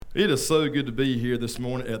It is so good to be here this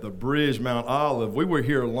morning at the Bridge Mount Olive. We were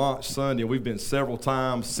here launch Sunday, and we've been several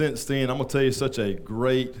times since then. I'm going to tell you, such a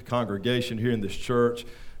great congregation here in this church.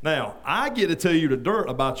 Now, I get to tell you the dirt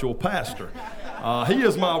about your pastor. He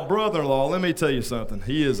is my brother-in-law. Let me tell you something.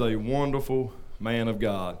 He is a wonderful man of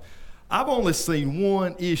God. I've only seen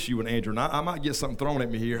one issue with Andrew, and I might get something thrown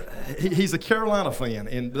at me here. He's a Carolina fan,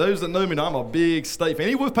 and those that know me know I'm a big State fan.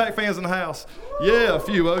 Any Wolfpack fans in the house? Yeah, a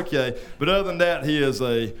few, okay. But other than that, he is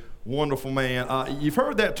a wonderful man. You've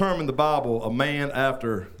heard that term in the Bible, a man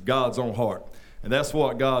after God's own heart. And that's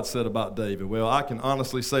what God said about David. Well, I can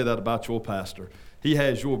honestly say that about your pastor. He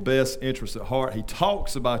has your best interest at heart. He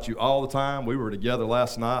talks about you all the time. We were together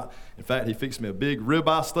last night. In fact, he fixed me a big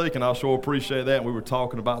ribeye steak, and I sure appreciate that. And we were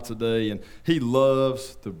talking about today, and he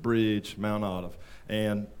loves the Bridge Mount Olive.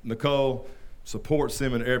 And Nicole supports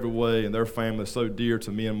him in every way, and their family is so dear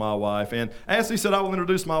to me and my wife. And as he said, I will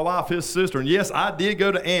introduce my wife, his sister. And yes, I did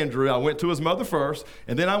go to Andrew. I went to his mother first,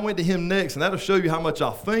 and then I went to him next. And that'll show you how much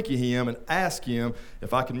I think of him and ask him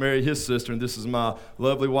if I can marry his sister. And this is my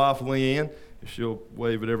lovely wife, Leanne. If she'll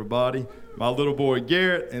wave at everybody. My little boy,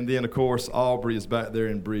 Garrett. And then, of course, Aubrey is back there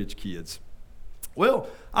in Bridge Kids. Well,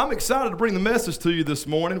 I'm excited to bring the message to you this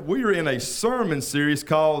morning. We are in a sermon series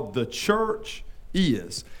called The Church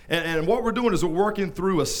Is. And what we're doing is we're working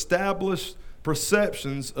through established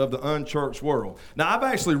perceptions of the unchurched world. Now, I've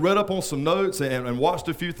actually read up on some notes and watched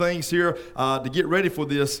a few things here to get ready for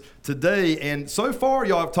this today. And so far,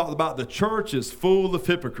 y'all have talked about the church is full of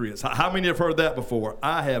hypocrites. How many have heard that before?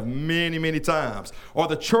 I have many, many times. Or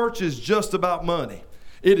the church is just about money.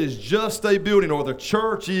 It is just a building, or the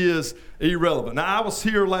church is irrelevant. Now, I was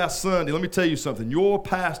here last Sunday. Let me tell you something. Your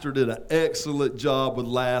pastor did an excellent job with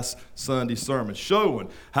last Sunday's sermon, showing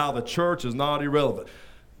how the church is not irrelevant.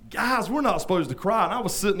 Guys, we're not supposed to cry. And I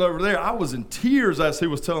was sitting over there. I was in tears as he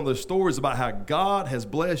was telling those stories about how God has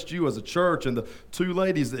blessed you as a church and the two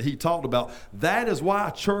ladies that he talked about. That is why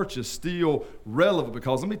church is still relevant,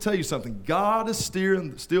 because let me tell you something. God is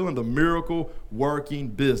still in the miracle working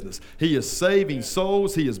business. He is saving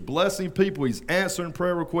souls. He is blessing people. He's answering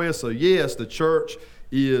prayer requests. So yes, the church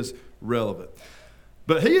is relevant.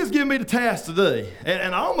 But he has given me the task today,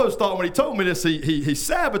 and I almost thought when he told me this, he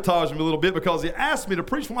sabotaged me a little bit, because he asked me to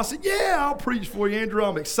preach for him. I said, yeah, I'll preach for you, Andrew.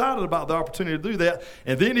 I'm excited about the opportunity to do that.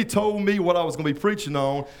 And then he told me what I was going to be preaching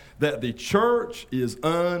on, that the church is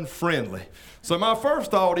unfriendly. So my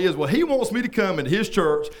first thought is, well, he wants me to come into his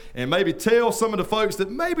church and maybe tell some of the folks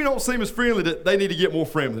that maybe don't seem as friendly that they need to get more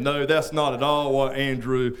friendly. No, that's not at all what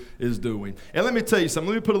Andrew is doing. And let me tell you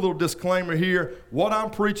something. Let me put a little disclaimer here. What I'm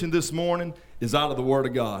preaching this morning is out of the Word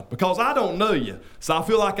of God, because I don't know you. So I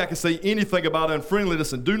feel like I can say anything about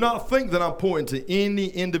unfriendliness, and do not think that I'm pointing to any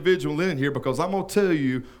individual in here, because I'm going to tell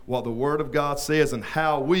you what the Word of God says and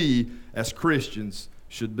how we as Christians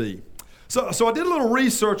should be. So I did a little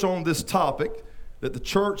research on this topic, that the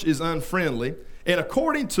church is unfriendly, and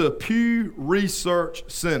according to Pew Research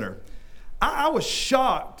Center, I was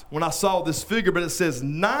shocked when I saw this figure, but it says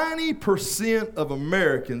 90% of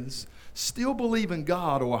Americans still believe in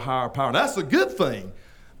God or a higher power. That's a good thing.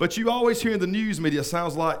 But you always hear in the news media, it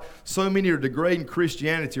sounds like so many are degrading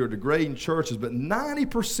Christianity or degrading churches. But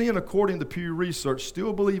 90%, according to Pew Research,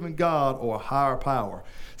 still believe in God or a higher power.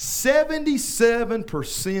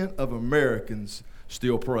 77% of Americans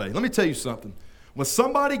still pray. Let me tell you something. When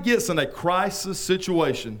somebody gets in a crisis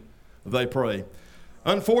situation, they pray.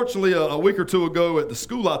 Unfortunately, a week or two ago at the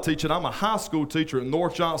school I teach at, I'm a high school teacher at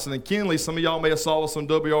North Johnson and Kinley. Some of y'all may have saw us on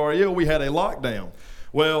WRL. We had a lockdown.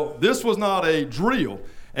 Well, this was not a drill.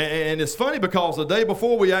 And it's funny, because the day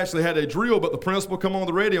before we actually had a drill, but the principal come on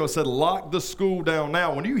the radio and said, lock the school down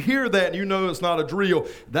now. When you hear that and you know it's not a drill,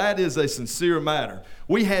 that is a sincere matter.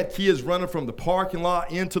 We had kids running from the parking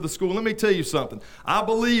lot into the school. Let me tell you something. I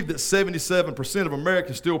believe that 77% of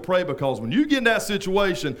Americans still pray, because when you get in that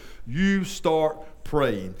situation, you start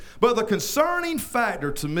praying. But the concerning factor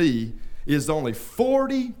to me is only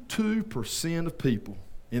 42% of people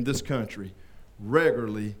in this country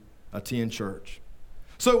regularly attend church.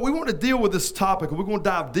 So we want to deal with this topic, and we're going to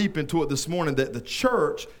dive deep into it this morning, that the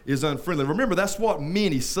church is unfriendly. Remember, that's what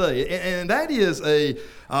many say, and that is a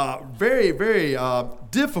very, very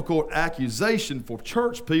difficult accusation for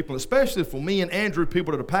church people, especially for me and Andrew,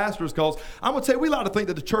 people that are pastors, because I'm going to tell you, we like to think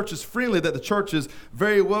that the church is friendly, that the church is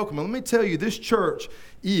very welcoming. Let me tell you, this church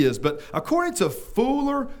is. But according to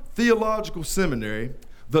Fuller Theological Seminary,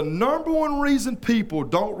 the number one reason people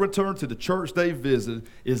don't return to the church they visited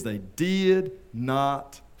is they did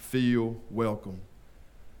not feel welcome.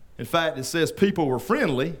 In fact, it says people were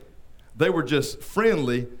friendly. They were just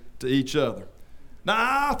friendly to each other.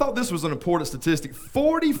 Now, I thought this was an important statistic.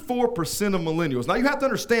 44% of millennials. Now, you have to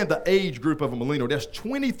understand the age group of a millennial. That's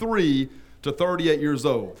 23 to 38 years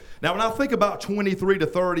old. Now, when I think about 23 to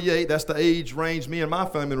 38, that's the age range me and my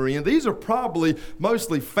family are in. These are probably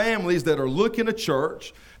mostly families that are looking to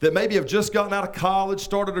church, that maybe have just gotten out of college,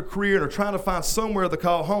 started a career, and are trying to find somewhere to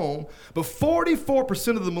call home. But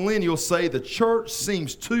 44% of the millennials say the church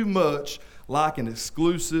seems too much like an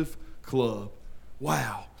exclusive club.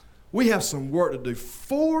 Wow. We have some work to do.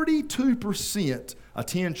 42%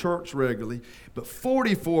 attend church regularly, but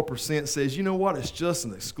 44% says, you know what, it's just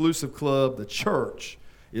an exclusive club. The church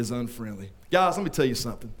is unfriendly. Guys, let me tell you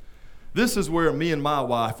something. This is where me and my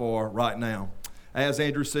wife are right now. As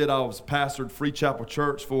Andrew said, I was pastored Free Chapel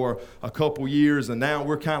Church for a couple years, and now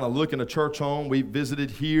we're kind of looking a church home. We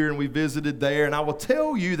visited here and we visited there, and I will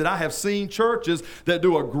tell you that I have seen churches that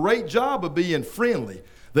do a great job of being friendly,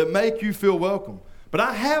 that make you feel welcome. But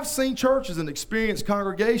I have seen churches and experienced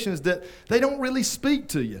congregations that they don't really speak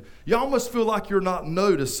to you. You almost feel like you're not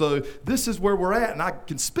noticed. So this is where we're at. And I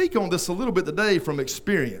can speak on this a little bit today from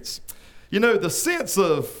experience. You know, the sense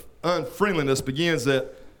of unfriendliness begins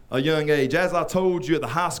at a young age. As I told you at the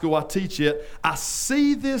high school I teach at, I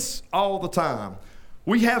see this all the time.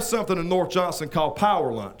 We have something in North Johnson called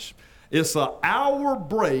Power Lunch. It's an hour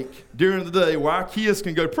break during the day where our kids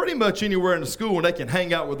can go pretty much anywhere in the school and they can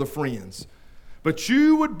hang out with their friends. But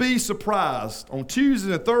you would be surprised. On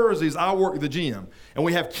Tuesdays and Thursdays, I work at the gym, and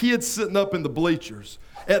we have kids sitting up in the bleachers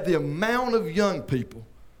at the amount of young people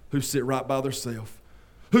who sit right by themselves,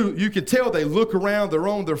 who you can tell they look around, they're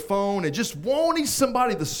on their phone, and just wanting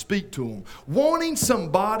somebody to speak to them, wanting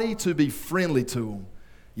somebody to be friendly to them.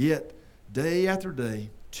 Yet, day after day,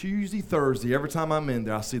 Tuesday, Thursday, every time I'm in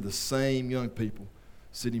there, I see the same young people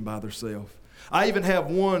sitting by themselves. I even have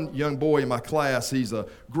one young boy in my class. He's a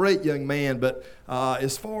great young man, but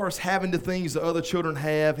as far as having the things that other children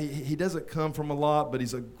have, he doesn't come from a lot, but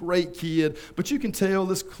he's a great kid. But you can tell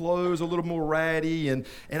his clothes are a little more ratty, and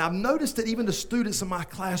I've noticed that even the students in my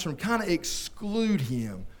classroom kind of exclude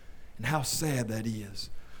him, and how sad that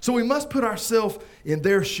is. So we must put ourselves in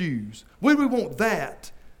their shoes. Would we want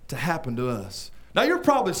that to happen to us? Now, you're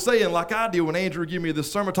probably saying, like I did when Andrew gave me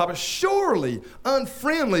this sermon topic, surely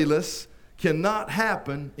unfriendliness cannot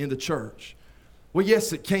happen in the church. Well,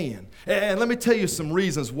 yes, it can. And let me tell you some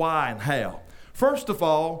reasons why and how. First of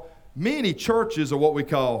all, many churches are what we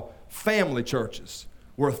call family churches,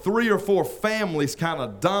 where 3 or 4 families kind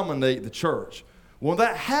of dominate the church. When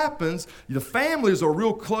that happens, the families are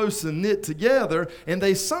real close and knit together, and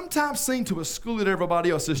they sometimes seem to exclude everybody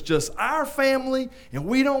else. It's just our family, and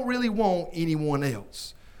we don't really want anyone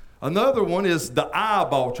else. Another one is the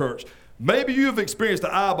eyeball church. Maybe you've experienced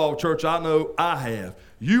the eyeball church. I know I have.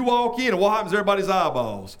 You walk in, and what happens to everybody's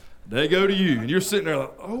eyeballs? They go to you, and you're sitting there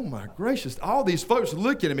like, oh my gracious, all these folks are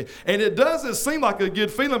looking at me. And it doesn't seem like a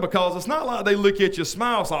good feeling, because it's not like they look at you,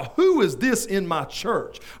 smile, it's like, who is this in my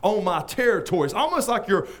church, on my territory? It's almost like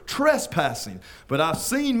you're trespassing. But I've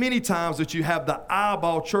seen many times that you have the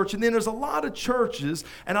eyeball church, and then there's a lot of churches,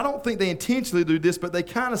 and I don't think they intentionally do this, but they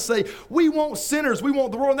kind of say, we want sinners, we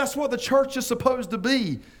want the world, and that's what the church is supposed to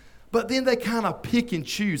be. But then they kind of pick and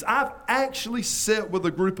choose. I've actually sat with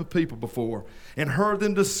a group of people before and heard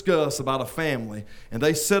them discuss about a family, and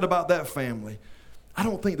they said about that family, I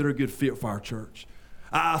don't think they're a good fit for our church.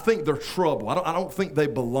 I think they're trouble. I don't think they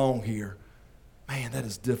belong here. Man, that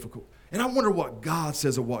is difficult. And I wonder what God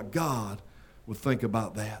says or what God would think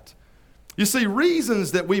about that. You see,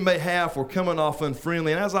 reasons that we may have for coming off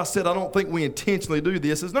unfriendly, and as I said, I don't think we intentionally do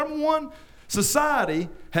this, is number one, society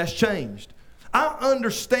has changed. I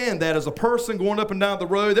understand that as a person going up and down the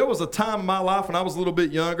road. There was a time in my life when I was a little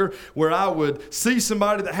bit younger where I would see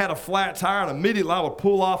somebody that had a flat tire, and immediately I would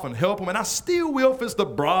pull off and help them. And I still will if it's the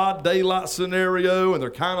broad daylight scenario and they're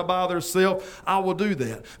kind of by themselves. I will do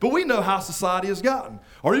that. But we know how society has gotten.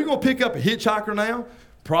 Are you going to pick up a hitchhiker now?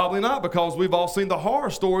 Probably not, because we've all seen the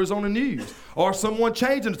horror stories on the news. Or someone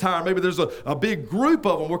changing the tire. Maybe there's a big group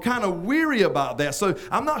of them. We're kind of weary about that. So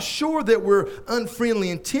I'm not sure that we're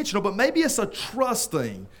unfriendly intentional, but maybe it's a trust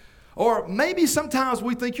thing. Or maybe sometimes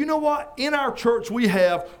we think, you know what? In our church we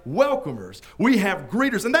have welcomers. We have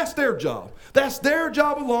greeters, and that's their job. That's their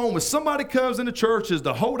job alone. When somebody comes into church is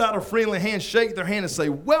to hold out a friendly hand, shake their hand, and say,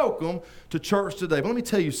 welcome to church today. But let me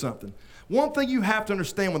tell you something. One thing you have to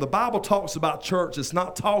understand, when the Bible talks about church, it's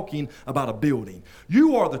not talking about a building.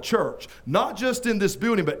 You are the church, not just in this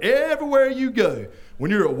building, but everywhere you go. When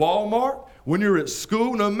you're at Walmart, when you're at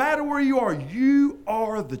school, no matter where you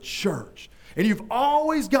are the church. And you've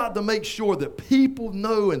always got to make sure that people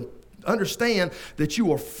know and understand that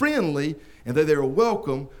you are friendly and that they're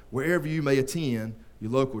welcome wherever you may attend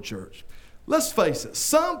your local church. let's face it,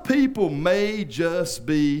 some people may just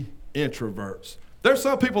be introverts. There's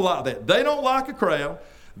some people like that. They don't like a crowd.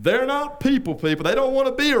 They're not people. They don't want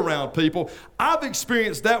to be around people. I've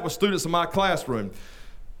experienced that with students in my classroom.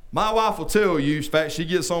 My wife will tell you, in fact, she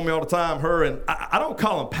gets on me all the time, her, and I don't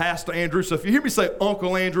call him Pastor Andrew, so if you hear me say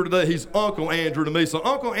Uncle Andrew today, he's Uncle Andrew to me. So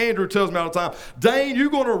Uncle Andrew tells me all the time, Dane, you're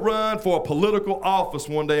going to run for a political office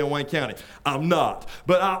one day in Wayne County. I'm not.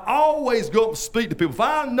 But I always go up and speak to people. If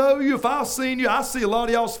I know you, if I've seen you, I see a lot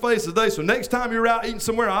of y'all's faces today, so next time you're out eating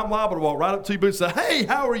somewhere, I'm liable to walk right up to you and say, hey,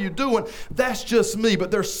 how are you doing? That's just me.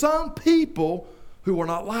 But there's some people who are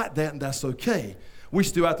not like that, and that's okay. We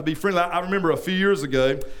still have to be friendly. I remember a few years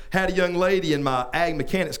ago, had a young lady in my ag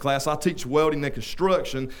mechanics class. I teach welding and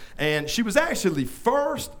construction, and she was actually the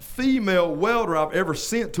first female welder I've ever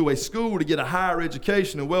sent to a school to get a higher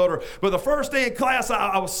education in welder. But the first day in class,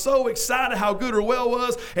 I was so excited how good her weld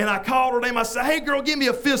was, and I called her name. I said, hey, girl, give me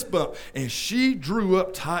a fist bump. And she drew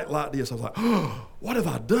up tight like this. I was like, oh, what have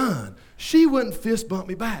I done? She wouldn't fist bump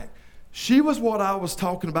me back. She was what I was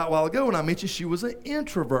talking about a while ago when I mentioned she was an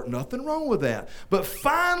introvert. Nothing wrong with that. But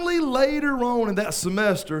finally, later on in that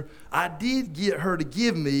semester, I did get her to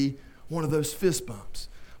give me one of those fist bumps.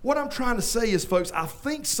 What I'm trying to say is, folks, I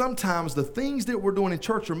think sometimes the things that we're doing in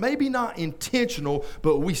church are maybe not intentional,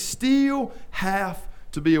 but we still have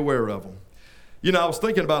to be aware of them. You know, I was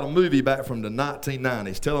thinking about a movie back from the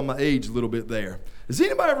 1990s, telling my age a little bit there. Does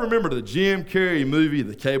anybody ever remember the Jim Carrey movie,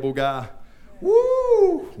 The Cable Guy?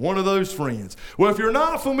 Woo! One of those friends. Well, if you're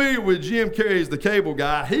not familiar with Jim Carrey's The Cable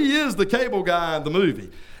Guy, he is the cable guy in the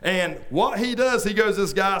movie. And what he does, he goes to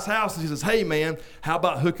this guy's house and he says, hey, man, how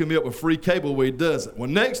about hooking me up with free cable? Well, he does it. Well,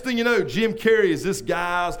 next thing you know, Jim Carrey is this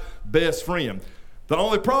guy's best friend. The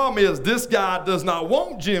only problem is this guy does not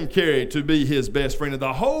want Jim Carrey to be his best friend. And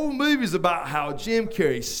the whole movie is about how Jim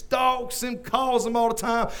Carrey stalks him, calls him all the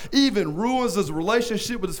time, even ruins his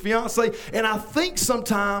relationship with his fiancée. And I think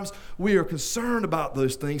sometimes we are concerned about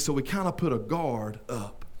those things, so we kind of put a guard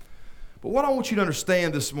up. But what I want you to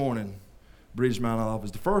understand this morning, Bridge Mount Olive,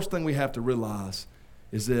 is the first thing we have to realize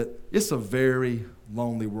is that it's a very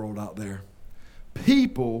lonely world out there.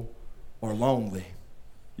 People are lonely.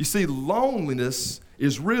 You see, loneliness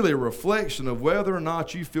is really a reflection of whether or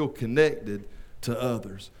not you feel connected to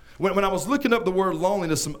others. When I was looking up the word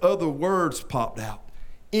loneliness, some other words popped out.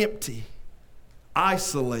 Empty,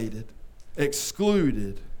 isolated,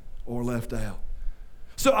 excluded, or left out.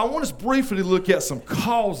 So I want us briefly to look at some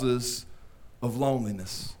causes of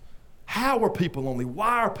loneliness. How are people lonely?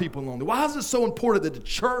 Why are people lonely? Why is it so important that the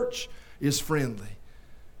church is friendly?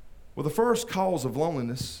 Well, the first cause of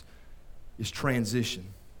loneliness is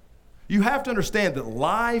transition. You have to understand that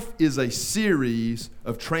life is a series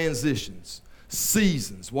of transitions,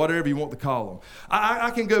 seasons, whatever you want to call them.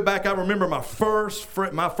 I can go back. I remember my first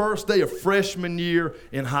day of freshman year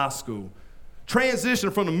in high school.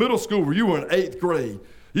 Transition from the middle school where you were in 8th grade.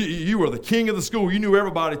 You were the king of the school. You knew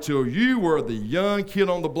everybody till you were the young kid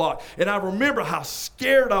on the block. And I remember how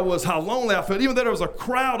scared I was, how lonely I felt. Even though there was a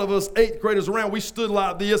crowd of us 8th graders around, we stood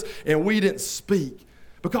like this and we didn't speak.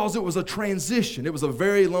 Because it was a transition. It was a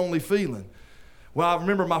very lonely feeling. Well, I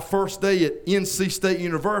remember my first day at NC State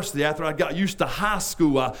University after I got used to high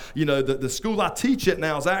school. The school I teach at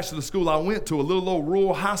now is actually the school I went to, a little old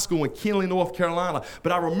rural high school in Kenly, North Carolina.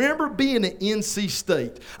 But I remember being at NC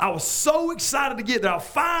State. I was so excited to get there. I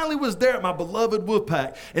finally was there at my beloved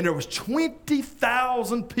Woodpack, and there was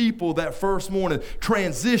 20,000 people that first morning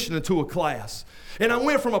transitioning to a class. And I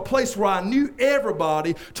went from a place where I knew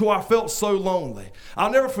everybody to where I felt so lonely.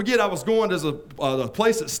 I'll never forget, I was going to a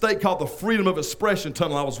place at State called the Freedom of Expression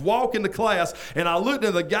Tunnel. I was walking to class, and I looked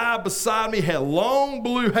at the guy beside me, had long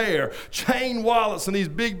blue hair, chain wallets, and these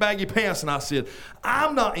big baggy pants. And I said,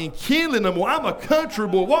 I'm not in Kenly no more. I'm a country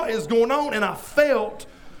boy. What is going on? And I felt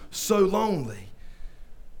so lonely.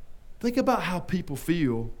 Think about how people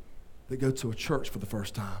feel that go to a church for the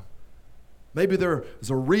first time. Maybe there's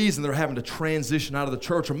a reason they're having to transition out of the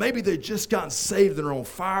church, or maybe they've just gotten saved and they're on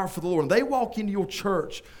fire for the Lord, and they walk into your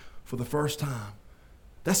church for the first time.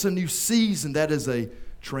 That's a new season. That is a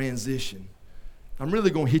transition. I'm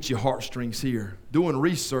really going to hit your heartstrings here. Doing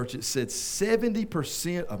research, it said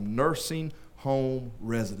 70% of nursing home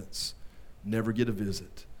residents never get a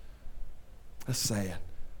visit. That's sad.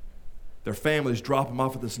 Their families drop them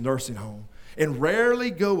off at this nursing home and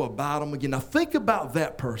rarely go about them again. Now think about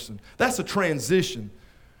that person. That's a transition.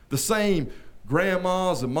 The same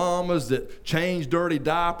grandmas and mamas that change dirty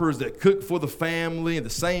diapers, that cook for the family, and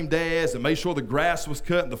the same dads that made sure the grass was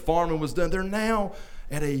cut and the farming was done. They're now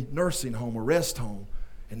at a nursing home, a rest home,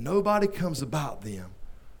 and nobody comes about them.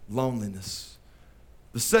 Loneliness.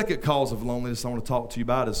 The second cause of loneliness I want to talk to you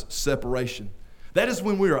about is separation. That is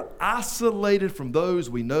when we are isolated from those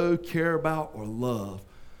we know, care about, or love.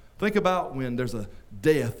 Think about when there's a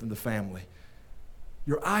death in the family.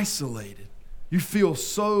 You're isolated. You feel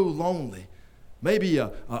so lonely. Maybe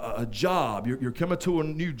a job. You're coming to a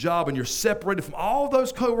new job and you're separated from all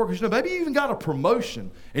those coworkers. You know, maybe you even got a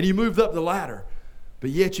promotion and you moved up the ladder, but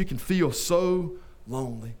yet you can feel so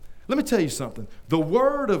lonely. Let me tell you something. The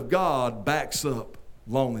Word of God backs up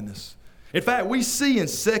loneliness. In fact, we see in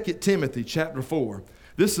 2 Timothy chapter 4,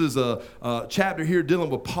 this is a chapter here dealing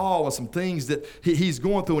with Paul and some things that he's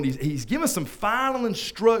going through, and he's giving some final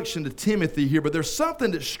instruction to Timothy here, but there's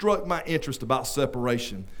something that struck my interest about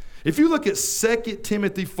separation. If you look at 2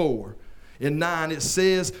 Timothy 4 in 9, it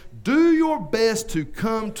says, "Do your best to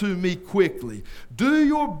come to me quickly. Do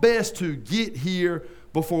your best to get here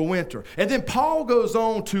before winter." And then Paul goes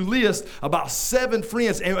on to list about 7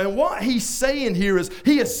 friends. And what he's saying here is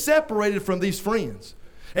he is separated from these friends.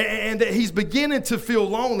 And that he's beginning to feel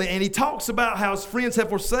lonely. And he talks about how his friends have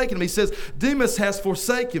forsaken him. He says, "Demas has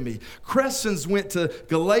forsaken me. Crescens went to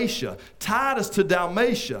Galatia. Titus to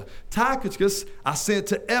Dalmatia. Tychicus I sent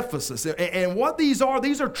to Ephesus." And what these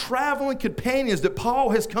are traveling companions that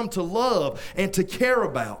Paul has come to love and to care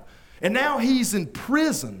about. And now he's in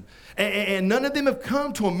prison. And none of them have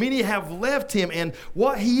come to him. Many have left him. And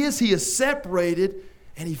what he is separated,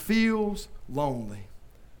 and he feels lonely.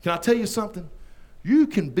 Can I tell you something? You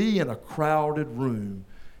can be in a crowded room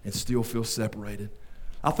and still feel separated.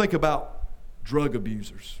 I think about drug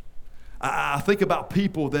abusers. I think about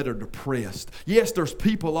people that are depressed. Yes, there's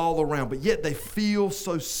people all around, but yet they feel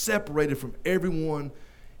so separated from everyone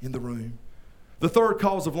in the room. The third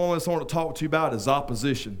cause of loneliness I want to talk to you about is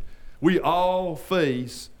opposition. We all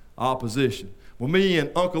face opposition. When me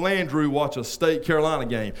and Uncle Andrew watch a State Carolina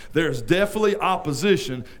game, there's definitely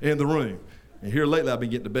opposition in the room. And here lately I've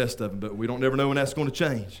been getting the best of them, but we don't never know when that's going to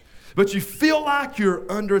change. But you feel like you're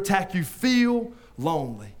under attack. You feel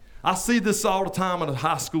lonely. I see this all the time in a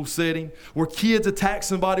high school setting where kids attack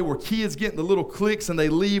somebody, where kids get in the little cliques and they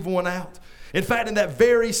leave one out. In fact, in that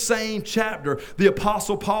very same chapter, the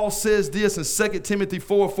Apostle Paul says this in 2 Timothy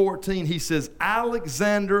 4:14. He says,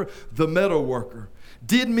 "Alexander the metalworker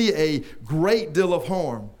did me a great deal of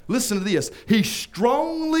harm." Listen to this. "He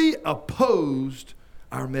strongly opposed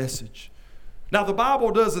our message." Now, the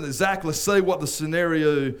Bible doesn't exactly say what the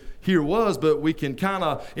scenario here was, but we can kind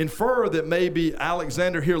of infer that maybe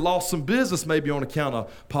Alexander here lost some business maybe on account of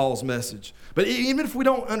Paul's message. But even if we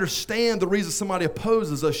don't understand the reason somebody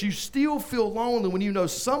opposes us, you still feel lonely when you know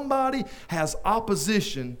somebody has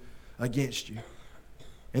opposition against you.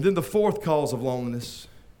 And then the fourth cause of loneliness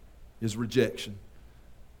is rejection.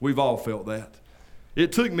 We've all felt that.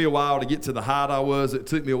 It took me a while to get to the height I was. It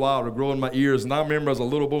took me a while to grow in my ears. And I remember as a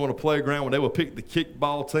little boy on the playground when they would pick the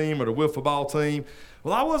kickball team or the wiffle ball team.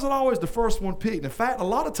 Well, I wasn't always the first one picked. In fact, a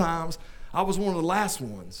lot of times I was one of the last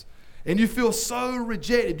ones. And you feel so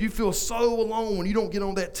rejected. You feel so alone when you don't get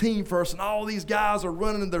on that team first. And all these guys are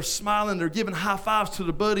running and they're smiling. They're giving high fives to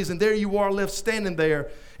the buddies. And there you are left standing there.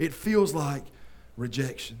 It feels like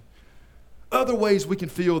rejection. Other ways we can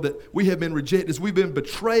feel that we have been rejected is we've been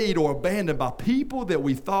betrayed or abandoned by people that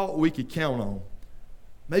we thought we could count on.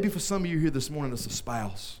 Maybe for some of you here this morning, it's a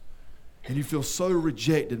spouse. And you feel so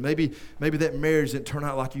rejected. Maybe that marriage didn't turn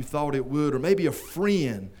out like you thought it would. Or maybe a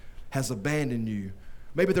friend has abandoned you.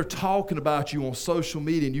 Maybe they're talking about you on social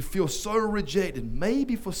media and you feel so rejected.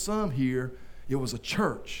 Maybe for some here, it was a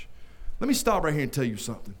church. Let me stop right here and tell you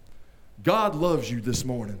something. God loves you this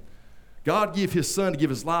morning. God gave his son to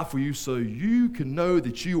give his life for you so you can know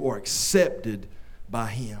that you are accepted by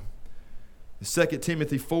him. In 2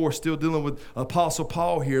 Timothy 4, still dealing with Apostle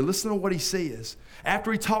Paul here, listen to what he says.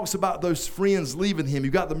 After he talks about those friends leaving him,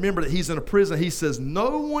 you've got to remember that he's in a prison. He says,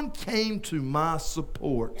 "No one came to my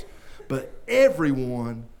support, but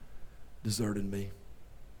everyone deserted me."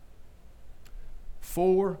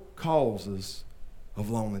 4 causes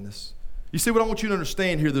of loneliness. You see what I want you to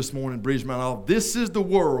understand here this morning, Bridgemount Olive? This is the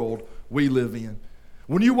world we live in.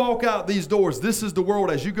 When you walk out these doors, this is the world.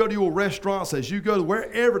 As you go to your restaurants, as you go to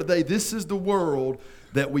wherever today, this is the world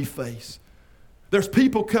that we face. There's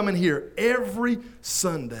people coming here every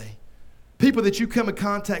Sunday. People that you come in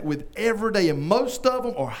contact with every day, and most of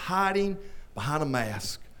them are hiding behind a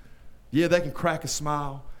mask. Yeah, they can crack a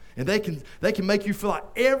smile, and they can make you feel like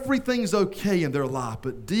everything's okay in their life,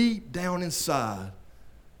 but deep down inside,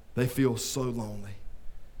 they feel so lonely.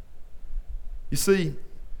 You see,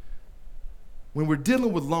 when we're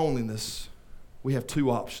dealing with loneliness, we have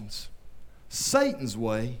 2 options: Satan's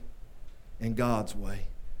way and God's way.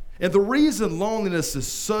 And the reason loneliness is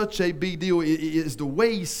such a big deal is the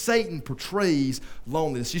way Satan portrays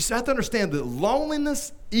loneliness. You have to understand that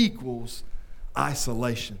loneliness equals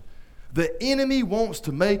isolation. The enemy wants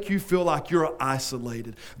to make you feel like you're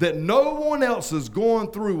isolated, that no one else is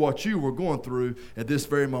going through what you were going through at this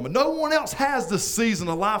very moment. No one else has this season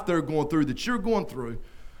of life they're going through that you're going through.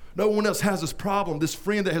 No one else has this problem, this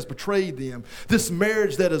friend that has betrayed them, this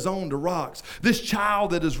marriage that is on the rocks, this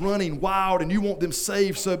child that is running wild and you want them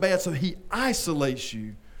saved so bad, so he isolates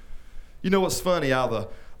you. You know what's funny?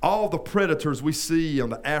 All the predators we see on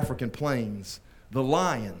the African plains, the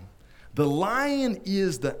lion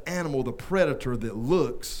is the animal, the predator that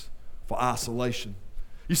looks for isolation.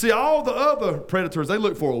 You see, all the other predators, they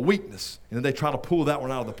look for a weakness, and then they try to pull that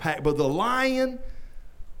one out of the pack. But the lion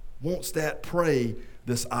wants that prey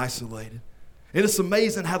that's isolated. And it's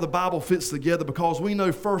amazing how the Bible fits together, because we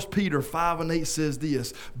know 1 Peter 5:8 says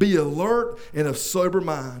this: be alert and of sober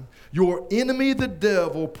mind. Your enemy, the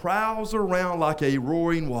devil, prowls around like a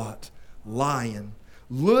roaring what? Lion,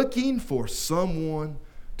 looking for someone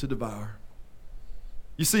to devour.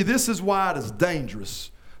 You see, this is why it is dangerous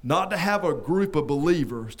not to have a group of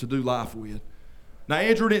believers to do life with. Now,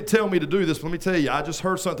 Andrew didn't tell me to do this, but let me tell you, I just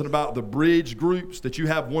heard something about the bridge groups, that you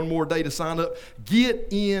have one more day to sign up. Get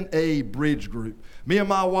in a bridge group. Me and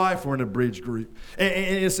my wife were in a bridge group. And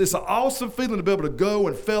it's an awesome feeling to be able to go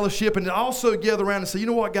and fellowship and also gather around and say, you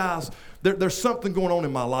know what, guys, there's something going on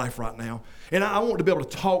in my life right now. And I want to be able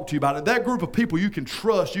to talk to you about it. That group of people you can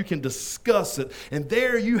trust, you can discuss it. And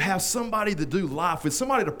there you have somebody to do life with,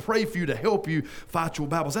 somebody to pray for you, to help you fight your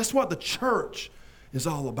battles. That's what the church is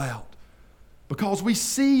all about. Because we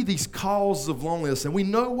see these causes of loneliness, and we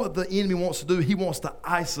know what the enemy wants to do. He wants to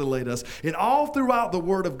isolate us. And all throughout the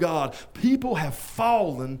Word of God, people have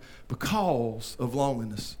fallen because of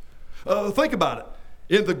loneliness. Think about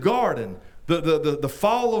it. In the garden, the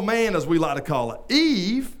fall of man, as we like to call it,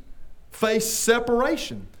 Eve faced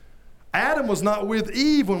separation. Adam was not with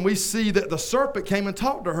Eve when we see that the serpent came and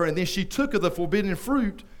talked to her, and then she took of the forbidden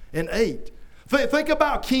fruit and ate. Think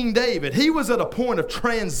about King David. He was at a point of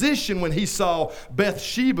transition when he saw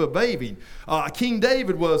Bathsheba bathing. King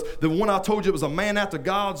David was the one I told you was a man after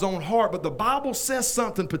God's own heart. But the Bible says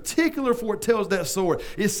something particular for it tells that story.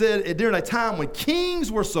 It said during a time when kings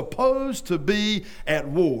were supposed to be at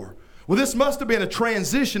war. Well, this must have been a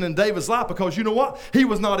transition in David's life, because you know what? He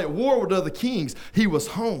was not at war with other kings. He was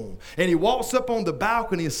home. And he walks up on the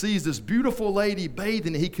balcony and sees this beautiful lady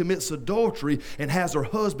bathing, and he commits adultery and has her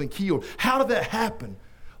husband killed. How did that happen?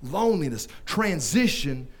 Loneliness,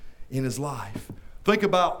 transition in his life. Think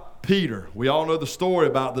about Peter. We all know the story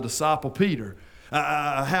about the disciple Peter.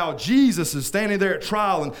 How Jesus is standing there at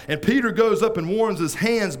trial, and Peter goes up and warms his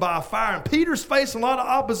hands by a fire, and Peter's facing a lot of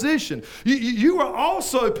opposition. You were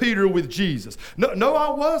also, Peter, with Jesus. No, I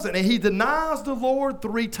wasn't. And he denies the Lord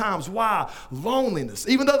 3 times. Why? Loneliness.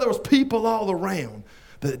 Even though there was people all around,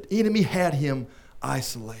 the enemy had him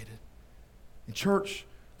isolated. In church,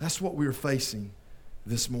 that's what we're facing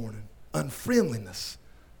this morning. Unfriendliness.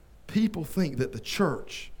 People think that the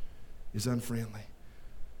church is unfriendly.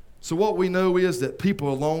 So what we know is that people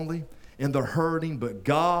are lonely and they're hurting, but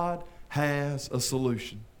God has a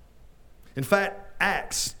solution. In fact,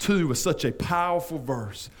 Acts 2 is such a powerful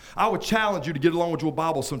verse. I would challenge you to get along with your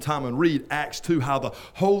Bible sometime and read Acts 2, how the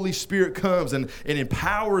Holy Spirit comes and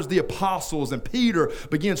empowers the apostles, and Peter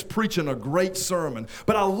begins preaching a great sermon.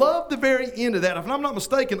 But I love the very end of that. If I'm not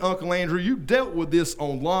mistaken, Uncle Andrew, you dealt with this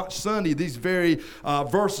on Launch Sunday, these very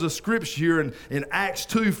verses of Scripture here in Acts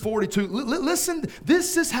 2:42. Listen,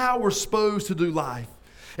 this is how we're supposed to do life.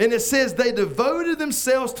 And it says they devoted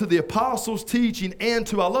themselves to the apostles' teaching and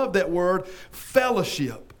to, I love that word,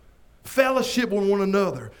 fellowship. Fellowship with one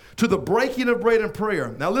another. To the breaking of bread and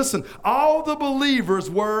prayer. Now listen, all the believers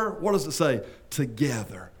were, what does it say?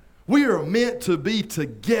 Together. We are meant to be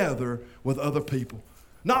together with other people.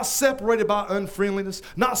 Not separated by unfriendliness,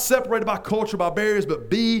 not separated by culture, by barriers, but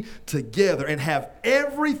be together and have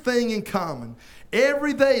everything in common.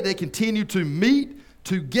 Every day they continue to meet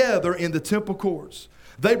together in the temple courts.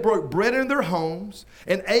 They broke bread in their homes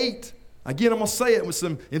and ate, again, I'm going to say it with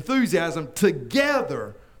some enthusiasm,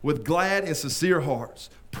 together with glad and sincere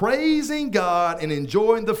hearts, praising God and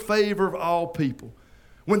enjoying the favor of all people.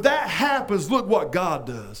 When that happens, look what God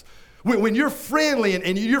does. When you're friendly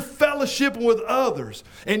and you're fellowshipping with others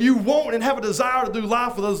and you want and have a desire to do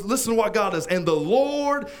life with others, listen to what God does. And the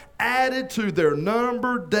Lord added to their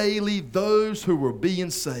number daily those who were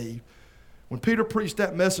being saved. When Peter preached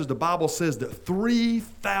that message, the Bible says that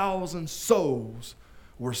 3,000 souls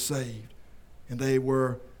were saved, and they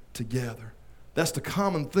were together. That's the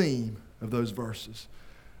common theme of those verses.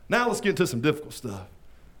 Now let's get into some difficult stuff.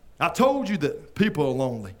 I told you that people are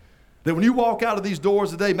lonely. That when you walk out of these doors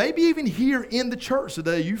today, maybe even here in the church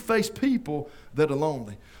today, you face people that are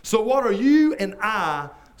lonely. So what are you and I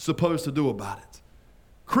supposed to do about it?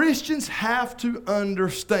 Christians have to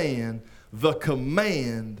understand the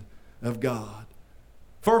command of God.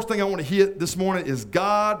 First thing I want to hit this morning is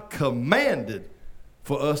God commanded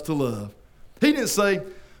for us to love. He didn't say,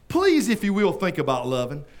 please, if you will, think about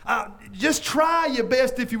loving. Just try your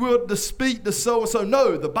best, if you will, to speak to so-and-so.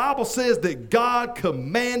 No, the Bible says that God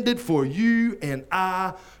commanded for you and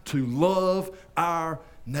I to love our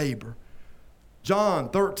neighbor. John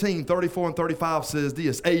 13, 34 and 35 says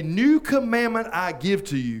this, a new commandment I give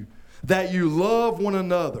to you, that you love one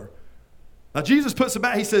another. Now, Jesus puts it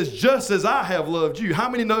back. He says, just as I have loved you. How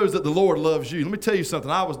many knows that the Lord loves you? Let me tell you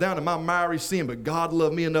something. I was down in my miry sin, but God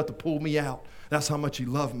loved me enough to pull me out. That's how much he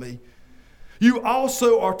loved me. You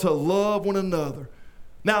also are to love one another.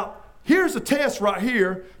 Now, here's a test right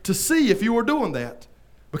here to see if you are doing that.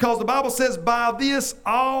 Because the Bible says, by this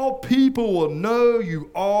all people will know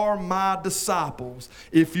you are my disciples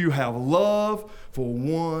if you have love for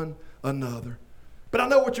one another. But I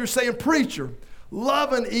know what you're saying, preacher.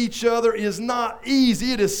 Loving each other is not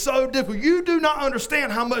easy. It is so difficult. You do not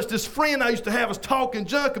understand how much this friend I used to have is talking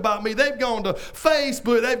junk about me. They've gone to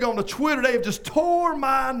Facebook. They've gone to Twitter. They've just tore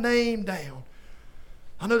my name down.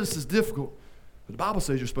 I know this is difficult, but the Bible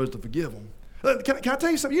says you're supposed to forgive them. Can I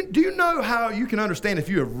tell you something? Do you know how you can understand if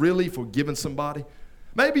you have really forgiven somebody?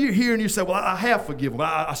 Maybe you're here and you say, well, I have forgiven them.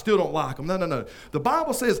 I still don't like them. No. The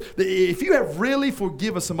Bible says that if you have really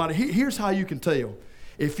forgiven somebody, here's how you can tell.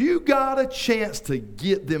 If you got a chance to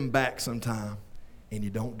get them back sometime and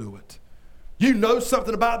you don't do it, you know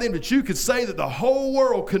something about them that you could say that the whole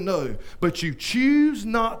world could know, but you choose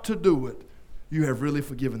not to do it, you have really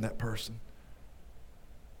forgiven that person.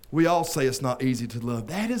 We all say it's not easy to love.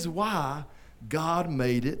 That is why God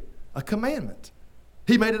made it a commandment.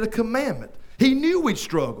 He made it a commandment. He knew we'd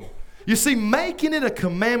struggle. You see, making it a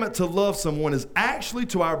commandment to love someone is actually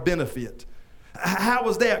to our benefit. How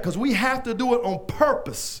is that? Because we have to do it on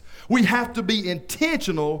purpose. We have to be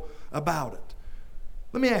intentional about it.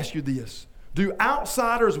 Let me ask you this. Do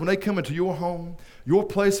outsiders, when they come into your home, your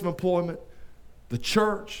place of employment, the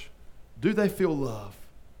church, do they feel love?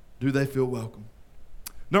 Do they feel welcome?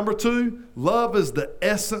 Number 2, love is the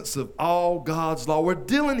essence of all God's law. We're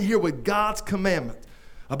dealing here with God's commandment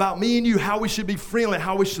about me and you, how we should be friendly,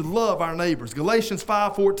 how we should love our neighbors. Galatians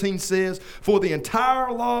 5:14 says, for the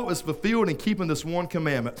entire law is fulfilled in keeping this one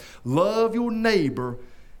commandment. Love your neighbor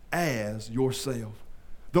as yourself.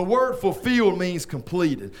 The word fulfilled means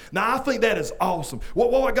completed. Now, I think that is awesome.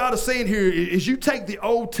 What God is saying here is you take the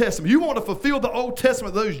Old Testament. You want to fulfill the Old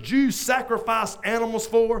Testament those Jews sacrificed animals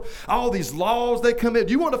for, all these laws they come in.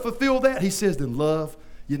 Do you want to fulfill that? He says, then love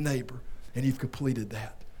your neighbor. And you've completed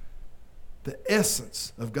that. The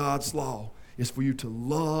essence of God's law is for you to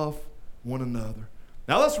love one another.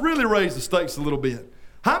 Now, let's really raise the stakes a little bit.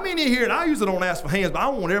 How many here, and I usually don't ask for hands, but I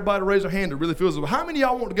want everybody to raise their hand that really feels it. How many of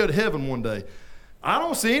y'all want to go to heaven one day? I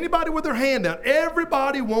don't see anybody with their hand down.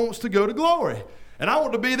 Everybody wants to go to glory. And I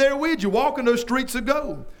want to be there with you, walking those streets of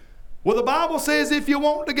gold. Well, the Bible says if you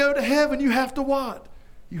want to go to heaven, you have to what?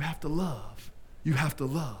 You have to love. You have to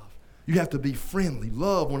love. You have to be friendly.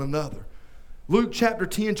 Love one another. Luke chapter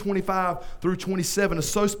 10, 25 through 27 is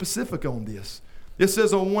so specific on this. It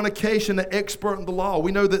says on one occasion, the expert in the law,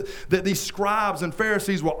 we know that these scribes and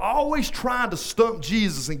Pharisees were always trying to stump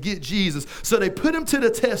Jesus and get Jesus. So they put him to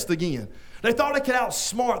the test again. They thought they could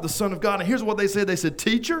outsmart the Son of God. And here's what they said. They said,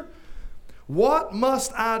 teacher, what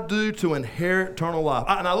must I do to inherit eternal life?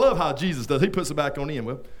 And I love how Jesus does. He puts it back on him.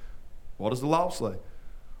 Well, what does the law say?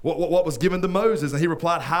 What was given to Moses? And he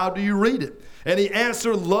replied, how do you read it? And he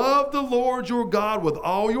answered, love the Lord your God with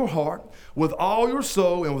all your heart, with all your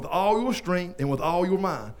soul, and with all your strength, and with all your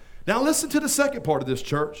mind. Now listen to the second part of this,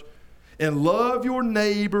 church. And love your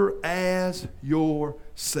neighbor as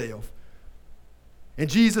yourself. And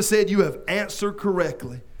Jesus said, you have answered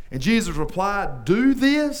correctly. And Jesus replied, do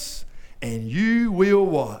this, and you will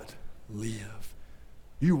what? Live.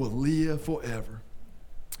 You will live forever.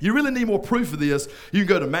 You really need more proof of this. You can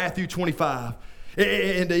go to Matthew 25.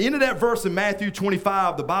 And the end of that verse in Matthew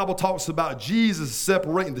 25, the Bible talks about Jesus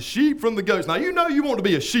separating the sheep from the goats. Now, you know you want to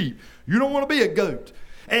be a sheep. You don't want to be a goat.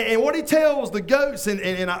 And what he tells the goats,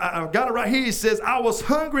 and I've got it right here, he says, I was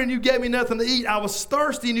hungry and you gave me nothing to eat. I was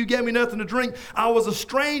thirsty and you gave me nothing to drink. I was a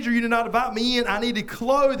stranger, you did not invite me in. I needed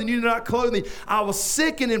clothes and you did not clothe me. I was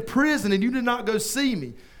sick and in prison and you did not go see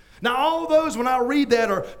me. Now, all those, when I read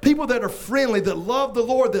that, are people that are friendly, that love the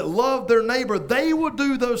Lord, that love their neighbor. They will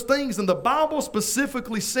do those things. And the Bible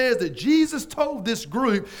specifically says that Jesus told this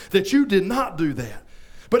group that you did not do that.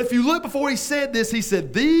 But if you look before he said this, he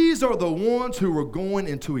said, these are the ones who are going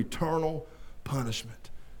into eternal punishment.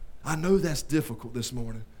 I know that's difficult this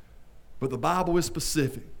morning, but the Bible is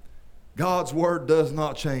specific. God's word does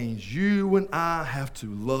not change. You and I have to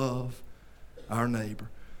love our neighbor.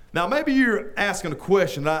 Now, maybe you're asking a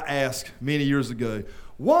question that I asked many years ago.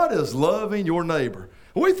 What is loving your neighbor?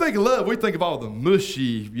 When we think of love, we think of all the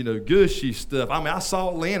mushy, gushy stuff. I mean, I saw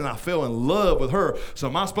Lynn and I fell in love with her. So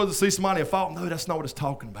am I supposed to see somebody and fall? No, that's not what it's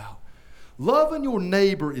talking about. Loving your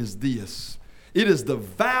neighbor is this. It is the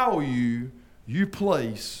value you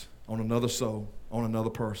place on another soul, on another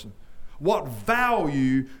person. What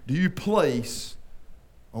value do you place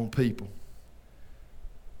on people?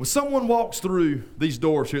 When someone walks through these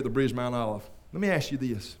doors here at the Bridge Mount Olive, let me ask you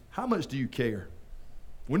this. How much do you care?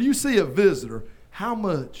 When you see a visitor, how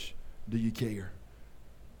much do you care?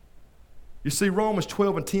 You see, Romans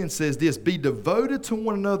 12:10 says this, be devoted to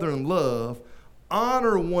one another in love,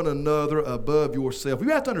 honor one another above yourself. You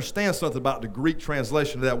have to understand something about the Greek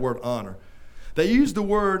translation of that word honor. They use the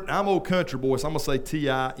word, I'm old country boy, so I'm going to say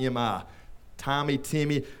T-I-M-I, Tommy,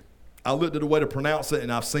 Timmy. I looked at the way to pronounce it,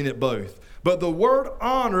 and I've seen it both. But the word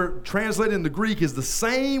honor, translated in the Greek, is the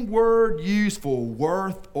same word used for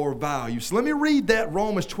worth or value. So let me read that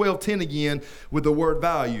Romans 12:10 again with the word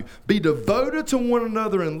value. Be devoted to one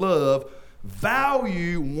another in love.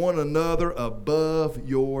 Value one another above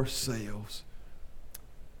yourselves.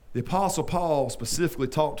 The Apostle Paul specifically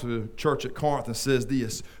talked to the church at Corinth and says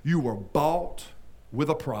this, you were bought with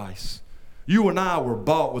a price. You and I were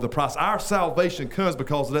bought with a price. Our salvation comes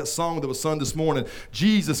because of that song that was sung this morning,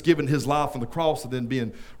 Jesus giving his life on the cross and then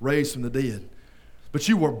being raised from the dead. But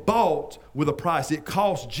you were bought with a price. It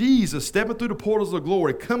cost Jesus stepping through the portals of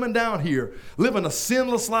glory, coming down here, living a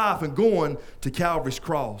sinless life and going to Calvary's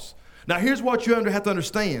cross. Now here's what you have to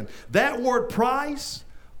understand. That word price,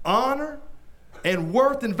 honor, and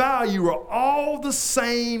worth and value are all the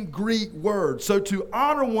same Greek word. So to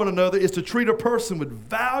honor one another is to treat a person with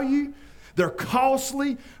value. They're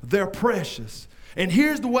costly, they're precious. And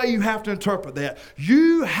here's the way you have to interpret that.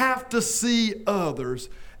 You have to see others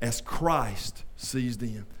as Christ sees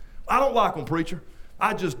them. I don't like them, preacher.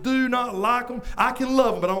 I just do not like them. I can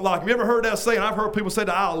love them, but I don't like them. You ever heard that saying? I've heard people say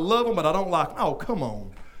that I love them, but I don't like them. Oh, come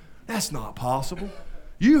on. That's not possible.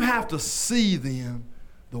 You have to see them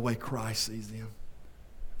the way Christ sees them.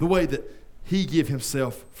 The way that he gave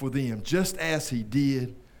himself for them, just as he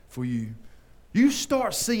did for you. You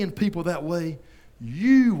start seeing people that way,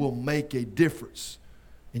 you will make a difference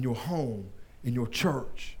in your home, in your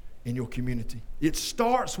church, in your community. It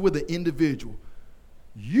starts with the individual.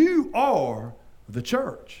 You are the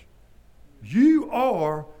church. You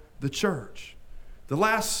are the church. The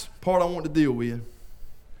last part I want to deal with,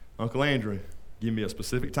 Uncle Andrew, give me a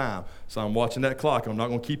specific time. So I'm watching that clock. I'm not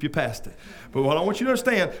going to keep you past it. But what I want you to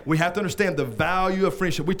understand, we have to understand the value of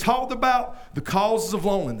friendship. We talked about the causes of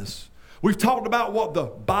loneliness. We've talked about what the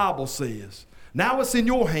Bible says. Now it's in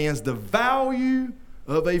your hands, the value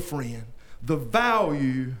of a friend, the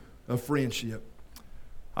value of friendship.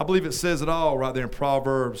 I believe it says it all right there in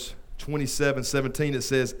Proverbs 27:17. It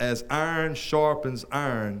says, as iron sharpens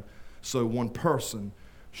iron, so one person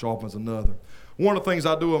sharpens another. One of the things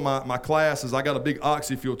I do in my class is I got a big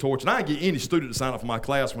oxy-fuel torch, and I can get any student to sign up for my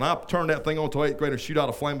class. When I turn that thing on to 8th grade and shoot out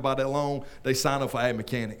a flame about that long, they sign up for ag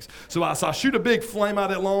mechanics. So I shoot a big flame out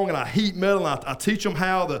that long, and I heat metal, and I teach them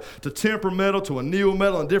how to temper metal, to anneal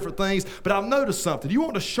metal, and different things. But I've noticed something. You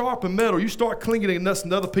want to sharpen metal, you start clinking it against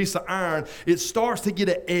another piece of iron, it starts to get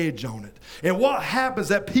an edge on it. And what happens,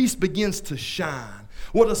 that piece begins to shine.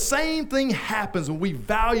 Well, the same thing happens when we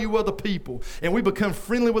value other people and we become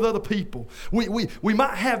friendly with other people. We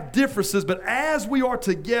might have differences, but as we are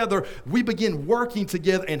together, we begin working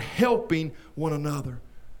together and helping one another.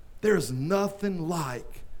 There's nothing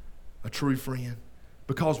like a true friend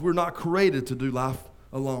because we're not created to do life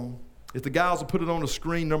alone. If the guys will put it on the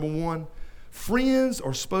screen, number one, friends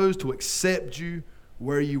are supposed to accept you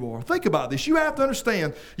where you are. Think about this. You have to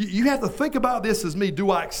understand, you have to think about this as me.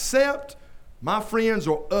 Do I accept my friends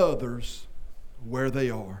or others where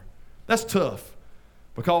they are? That's tough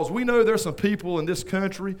because we know there's some people in this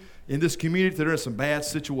country, in this community that are in some bad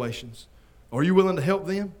situations. Are you willing to help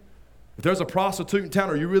them? If there's a prostitute in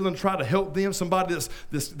town, are you willing to try to help them? Somebody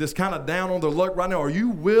that's kind of down on their luck right now, are you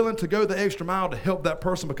willing to go the extra mile to help that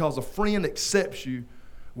person because a friend accepts you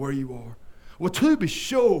where you are? Well, to be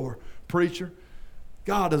sure, preacher,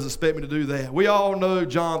 God doesn't expect me to do that. We all know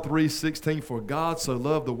John 3:16, for God so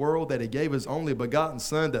loved the world that he gave his only begotten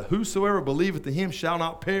son, that whosoever believeth in him shall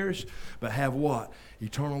not perish, but have what?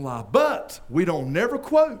 Eternal life. But we don't never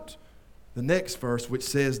quote the next verse, which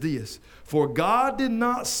says this, for God did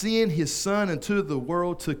not send his Son into the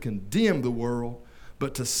world to condemn the world,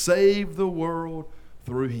 but to save the world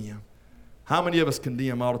through him. How many of us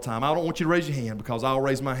condemn all the time? I don't want you to raise your hand because I'll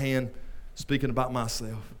raise my hand speaking about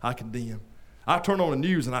myself. I condemn. I turn on the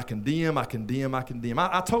news and I condemn.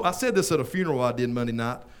 I said this at a funeral I did Monday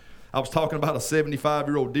night. I was talking about a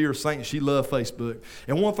 75-year-old dear saint. She loved Facebook.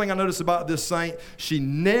 And one thing I noticed about this saint, she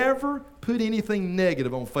never put anything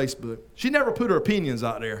negative on Facebook. She never put her opinions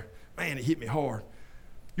out there. Man, it hit me hard.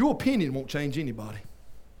 Your opinion won't change anybody.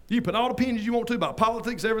 You put all the opinions you want to about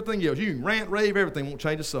politics, everything else. You can rant, rave, everything won't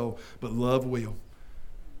change a soul, but love will.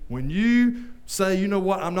 When you say, you know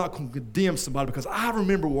what, I'm not going to condemn somebody because I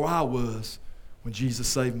remember where I was when Jesus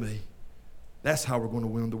saved me. That's how we're going to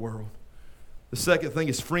win the world. The second thing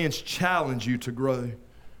is friends challenge you to grow.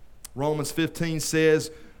 Romans 15 says,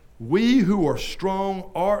 we who are strong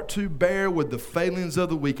ought to bear with the failings of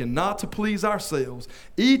the weak and not to please ourselves.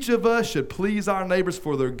 Each of us should please our neighbors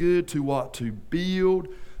for their good to what? To build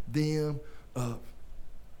them up.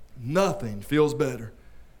 Nothing feels better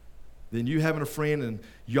than you having a friend and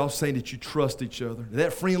y'all saying that you trust each other.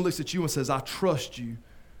 That friend looks at you and says, I trust you.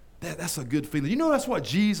 That's a good feeling. You know that's what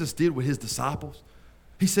Jesus did with his disciples?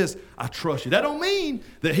 He says, I trust you. That don't mean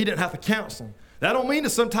that he didn't have to counsel them. That don't mean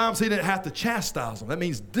that sometimes he didn't have to chastise them. That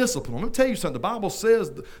means discipline. Let me tell you something. The Bible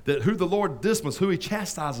says that who the Lord disciplines, who he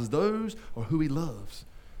chastises, those or who he loves.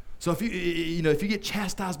 So if you get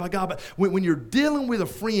chastised by God, but when you're dealing with a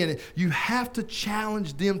friend, you have to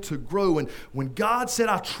challenge them to grow. And when God said,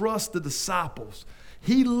 I trust the disciples,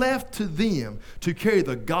 he left to them to carry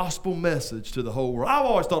the gospel message to the whole world. I've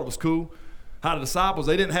always thought it was cool how the disciples,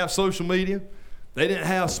 they didn't have social media. They didn't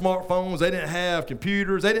have smartphones. They didn't have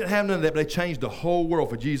computers. They didn't have none of that, but they changed the whole world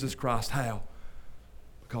for Jesus Christ. How?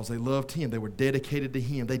 Because they loved him. They were dedicated to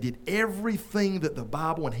him. They did everything that the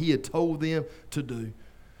Bible and he had told them to do.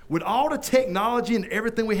 With all the technology and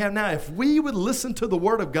everything we have now, if we would listen to the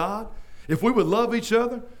word of God, if we would love each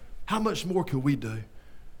other, how much more could we do?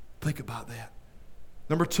 Think about that.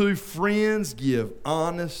 Number 2, friends give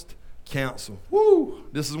honest counsel. Woo!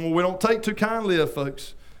 This is one we don't take too kindly of,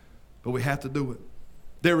 folks. But we have to do it.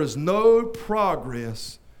 There is no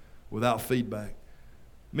progress without feedback.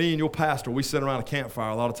 Me and your pastor, we sit around a campfire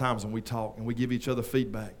a lot of times and we talk and we give each other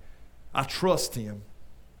feedback. I trust him.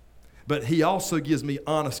 But he also gives me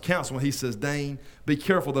honest counsel when he says, Dane, be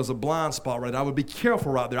careful, there's a blind spot right there. I would be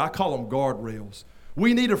careful right there. I call them guardrails.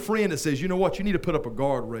 We need a friend that says, you know what, you need to put up a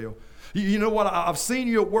guardrail. You know what, I've seen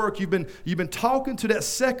you at work. You've been talking to that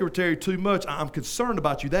secretary too much. I'm concerned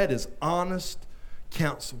about you. That is honest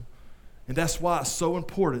counsel. And that's why it's so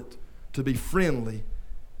important to be friendly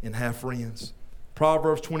and have friends.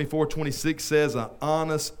 Proverbs 24:26 says, an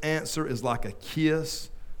honest answer is like a kiss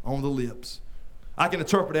on the lips. I can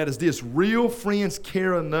interpret that as this. Real friends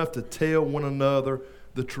care enough to tell one another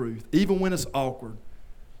the truth, even when it's awkward,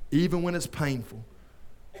 even when it's painful.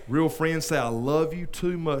 Real friends say, I love you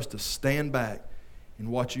too much to stand back and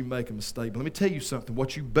watch you make a mistake. But let me tell you something.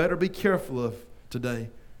 What you better be careful of today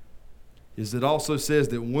is it also says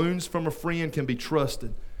that wounds from a friend can be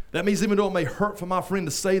trusted. That means even though it may hurt for my friend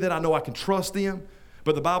to say that, I know I can trust them.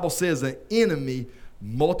 But the Bible says an enemy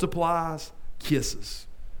multiplies kisses.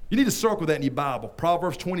 You need to circle that in your Bible.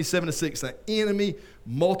 Proverbs 27:6, an enemy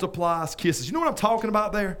multiplies kisses. You know what I'm talking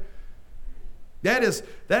about there? That is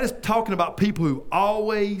talking about people who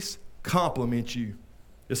always compliment you.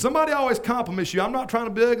 If somebody always compliments you, I'm not trying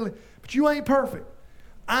to be ugly, but you ain't perfect.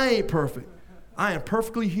 I ain't perfect. I am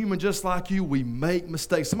perfectly human just like you. We make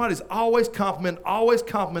mistakes. Somebody's always compliment.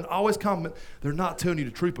 They're not telling you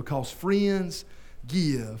the truth because friends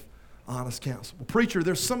give honest counsel. Well, preacher,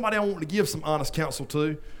 there's somebody I want to give some honest counsel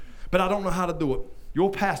to, but I don't know how to do it. Your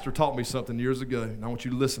pastor taught me something years ago, and I want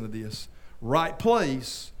you to listen to this. Right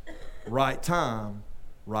place, right time,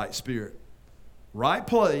 right spirit. Right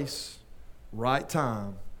place, right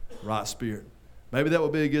time, right spirit. Maybe that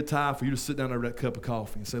would be a good time for you to sit down over that cup of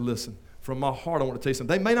coffee and say, listen, from my heart, I want to tell you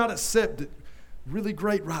something. They may not accept it really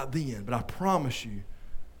great right then, but I promise you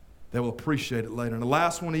they will appreciate it later. And the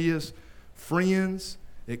last one is, friends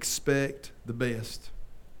expect the best.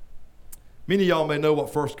 Many of y'all may know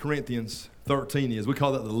what 1 Corinthians 13 is. We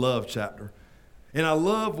call that the love chapter. And I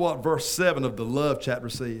love what verse 7 of the love chapter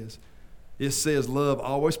says. It says, love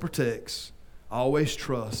always protects, always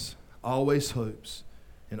trusts, always hopes,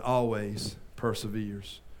 and always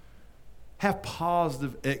perseveres. Have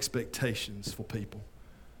positive expectations for people.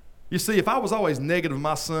 You see, if I was always negative with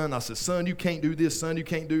my son, I said, son, you can't do this, son, you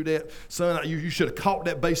can't do that, son, you should have caught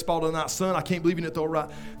that baseball tonight, son, I can't believe you didn't throw it right,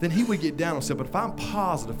 then he would get down on himself. But if I'm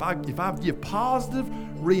positive, if I give positive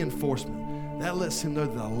reinforcement, That lets him know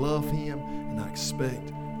that I love him and I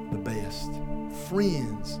expect the best.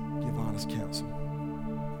 Friends give honest counsel.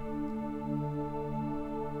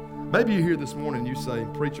 Maybe you're here this morning and you say,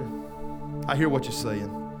 preacher, I hear what you're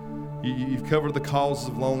saying. You've covered the causes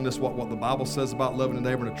of loneliness, what the Bible says about loving a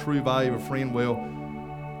neighbor and the true value of a friend. Well,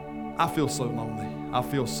 I feel so lonely. I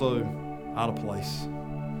feel so out of place.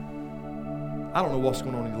 I don't know what's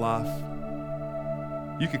going on in your life.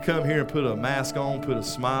 You could come here and put a mask on, put a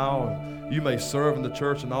smile, and you may serve in the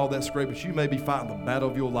church and all that's great, but you may be fighting the battle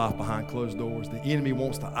of your life behind closed doors. The enemy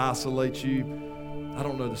wants to isolate you. I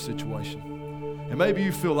don't know the situation. And maybe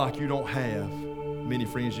you feel like you don't have many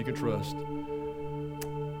friends you can trust.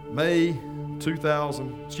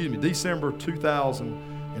 December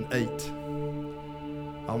 2008.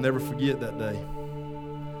 I'll never forget that day.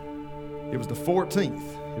 It was the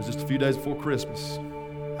 14th. It was just a few days before Christmas.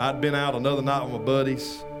 I'd been out another night with my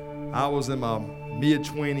buddies. I was in my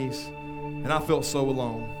mid-20s, and I felt so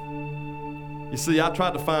alone. You see, I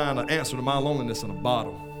tried to find an answer to my loneliness in a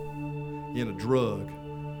bottle, in a drug.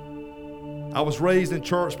 I was raised in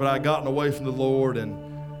church, but I had gotten away from the Lord, and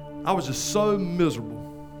I was just so miserable.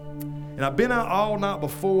 And I'd been out all night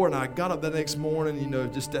before, and I got up that next morning,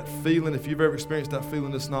 just that feeling. If you've ever experienced that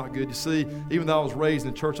feeling, it's not good. You see, even though I was raised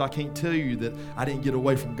in church, I can't tell you that I didn't get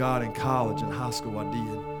away from God in college and high school. I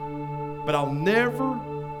did. But I'll never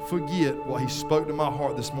forget what he spoke to my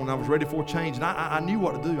heart this morning. I was ready for a change, and I knew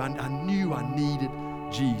what to do. I knew I needed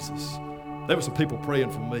Jesus. There were some people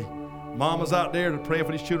praying for me. Mamas out there that praying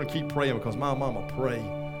for these children, keep praying because my mama prayed.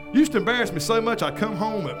 Used to embarrass me so much, I'd come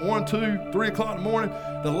home at 1, 2, 3 o'clock in the morning,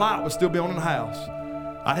 the light would still be on in the house.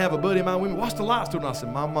 I'd have a buddy of mine with me, what's the light still on? I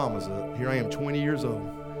said, my mama's up. Here I am, 20 years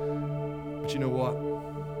old. But you know what?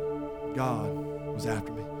 God was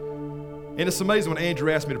after me. And it's amazing when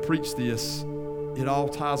Andrew asked me to preach this, it all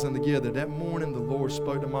ties in together. That morning, the Lord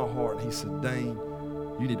spoke to my heart, and he said, Dane,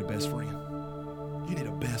 you need a best friend. You need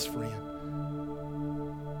a best friend.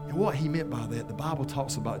 And what he meant by that, the Bible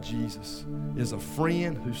talks about Jesus is a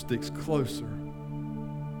friend who sticks closer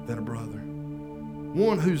than a brother.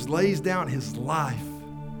 One who lays down his life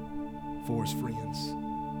for his friends.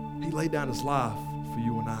 He laid down his life for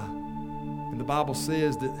you and I. And the Bible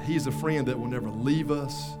says that he's a friend that will never leave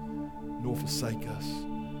us nor forsake us.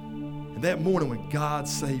 And that morning when God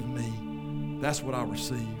saved me, that's what I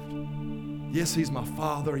received. Yes, he's my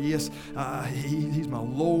Father. Yes, he's my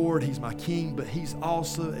Lord. He's my King. But he's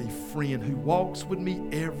also a friend who walks with me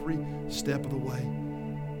every step of the way,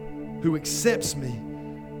 who accepts me.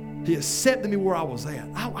 He accepted me where I was at.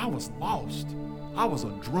 I was lost. I was a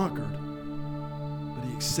drunkard. But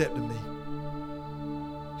he accepted me.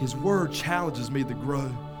 His word challenges me to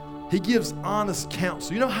grow. He gives honest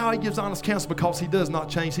counsel. You know how he gives honest counsel? Because he does not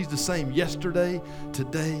change. He's the same yesterday,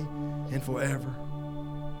 today, and forever.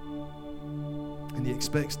 And he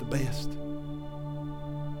expects the best.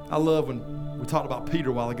 I love when we talked about Peter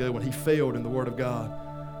a while ago when he failed in the Word of God.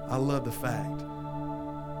 I love the fact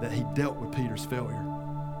that he dealt with Peter's failure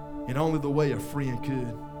in only the way a friend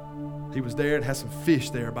could. He was there and had some fish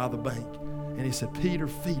there by the bank. And he said, Peter,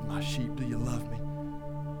 feed my sheep. Do you love me?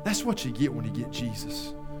 That's what you get when you get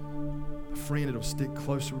Jesus. A friend that'll stick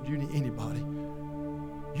closer with you than anybody.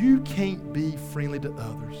 You can't be friendly to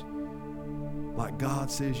others like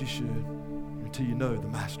God says you should until you know the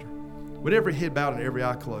Master. With every head bowed and every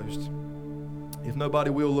eye closed. If nobody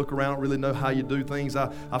will look around, I don't really know how you do things.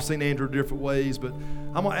 I've seen Andrew different ways, but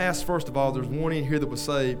I'm going to ask first of all, there's one in here that would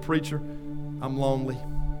say, preacher, I'm lonely.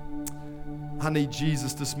 I need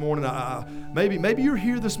Jesus this morning. Maybe you're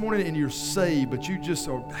here this morning and you're saved, but you just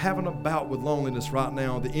are having a bout with loneliness right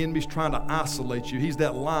now. The enemy's trying to isolate you. He's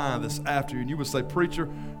that lion that's after you. And you would say, preacher,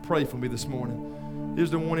 pray for me this morning. Is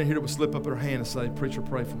there one in here that would slip up their hand and say, preacher,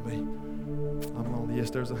 pray for me? I'm lonely.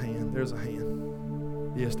 Yes, there's a hand. There's a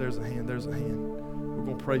hand. Yes, there's a hand. There's a hand. We're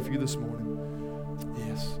going to pray for you this morning.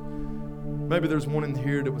 Yes. Maybe there's one in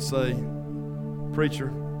here that would say,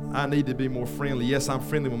 preacher, I need to be more friendly. Yes, I'm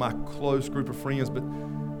friendly with my close group of friends, but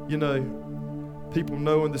people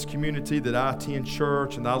know in this community that I attend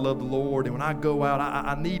church and I love the Lord, and when I go out,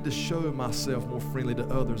 I need to show myself more friendly to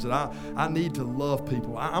others, that I need to love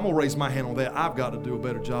people. I'm going to raise my hand on that. I've got to do a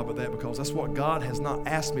better job of that because that's what God has not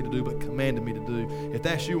asked me to do but commanded me to do. If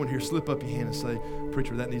that's you in here, slip up your hand and say,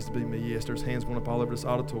 preacher, that needs to be me. Yes, there's hands going up all over this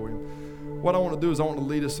auditorium. What I want to do is I want to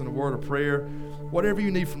lead us in a word of prayer. Whatever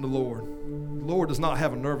you need from the Lord. The Lord does not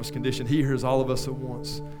have a nervous condition. He hears all of us at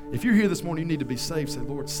once. If you're here this morning, you need to be saved. Say,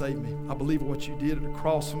 Lord, save me. I believe what you did at the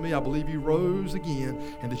cross for me. I believe you rose again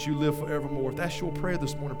and that you live forevermore. If that's your prayer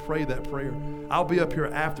this morning, pray that prayer. I'll be up here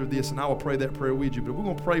after this and I will pray that prayer with you. But we're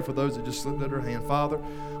going to pray for those that just slipped up their hand. Father,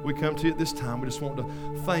 we come to you at this time. We just want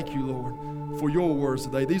to thank you, Lord. for your words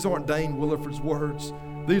today. These aren't Dane Williford's words.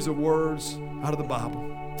 These are words out of the Bible.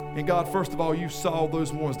 And God, first of all, you saw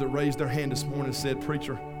those ones that raised their hand this morning and said,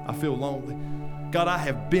 preacher, I feel lonely. God, I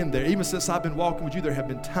have been there. Even since I've been walking with you, there have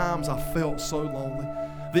been times I felt so lonely.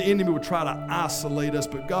 The enemy would try to isolate us,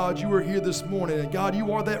 but God, you are here this morning, and God,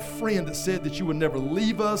 you are that friend that said that you would never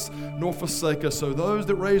leave us nor forsake us. So those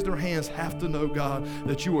that raise their hands have to know, God,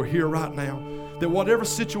 that you are here right now, that whatever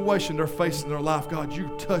situation they're facing in their life, God,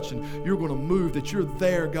 you're touching, you're going to move, that you're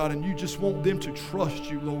there, God, and you just want them to trust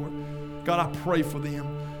you, Lord. God, I pray for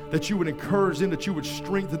them, that you would encourage them, that you would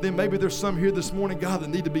strengthen them. Maybe there's some here this morning, God, that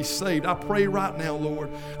need to be saved. I pray right now, Lord,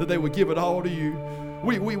 that they would give it all to you.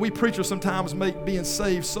 We preachers sometimes make being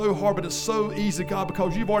saved so hard, but it's so easy, God,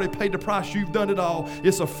 because you've already paid the price. You've done it all.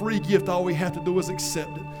 It's a free gift. All we have to do is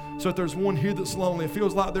accept it. So if there's one here that's lonely and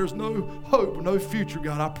feels like there's no hope, no future,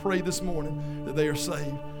 God, I pray this morning that they are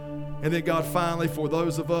saved. And then, God, finally, for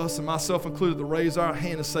those of us, and myself included, to raise our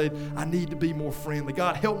hand and say, I need to be more friendly.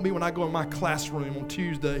 God, help me when I go in my classroom on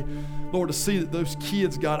Tuesday, Lord, to see that those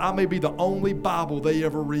kids, God, I may be the only Bible they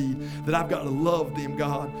ever read, that I've got to love them,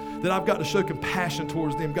 God, that I've got to show compassion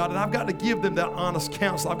towards them, God, and I've got to give them that honest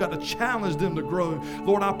counsel. I've got to challenge them to grow.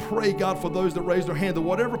 Lord, I pray, God, for those that raise their hand, that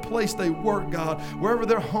whatever place they work, God, wherever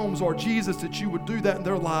their homes are, Jesus, that you would do that in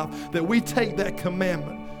their life, that we take that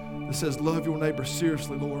commandment that says, love your neighbor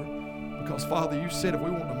seriously, Lord. Because, Father, you said if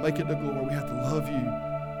we want to make it to glory, we have to love you,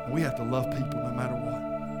 and we have to love people no matter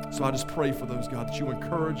what. So I just pray for those, God, that you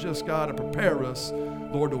encourage us, God, and prepare us,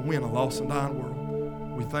 Lord, to win a lost and dying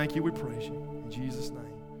world. We thank you, we praise you. In Jesus' name.